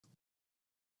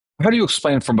How do you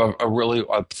explain from a really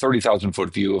 30,000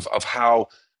 foot view of how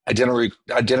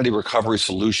identity recovery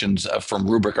solutions from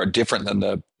Rubrik are different than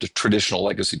the traditional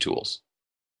legacy tools?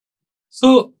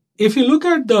 So if you look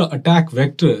at the attack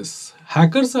vectors,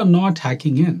 hackers are not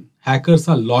hacking in. Hackers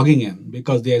are logging in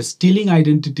because they are stealing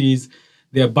identities.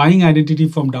 They are buying identity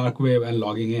from dark web and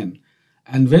logging in.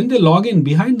 And when they log in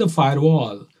behind the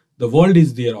firewall, the world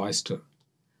is their oyster.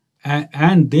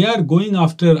 And they are going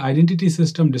after identity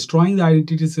system, destroying the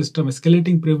identity system,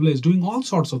 escalating privilege, doing all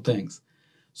sorts of things.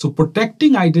 So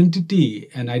protecting identity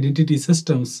and identity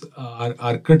systems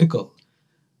are critical.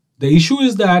 The issue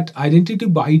is that identity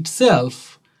by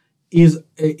itself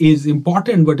is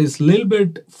important, but it's a little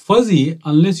bit fuzzy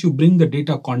unless you bring the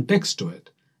data context to it.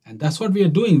 And that's what we are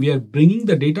doing. We are bringing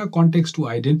the data context to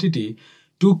identity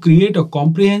to create a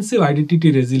comprehensive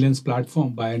identity resilience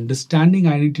platform by understanding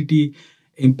identity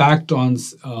impact on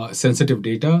sensitive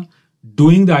data,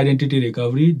 doing the identity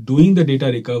recovery, doing the data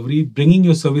recovery, bringing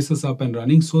your services up and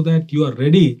running so that you are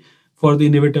ready for the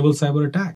inevitable cyber attack.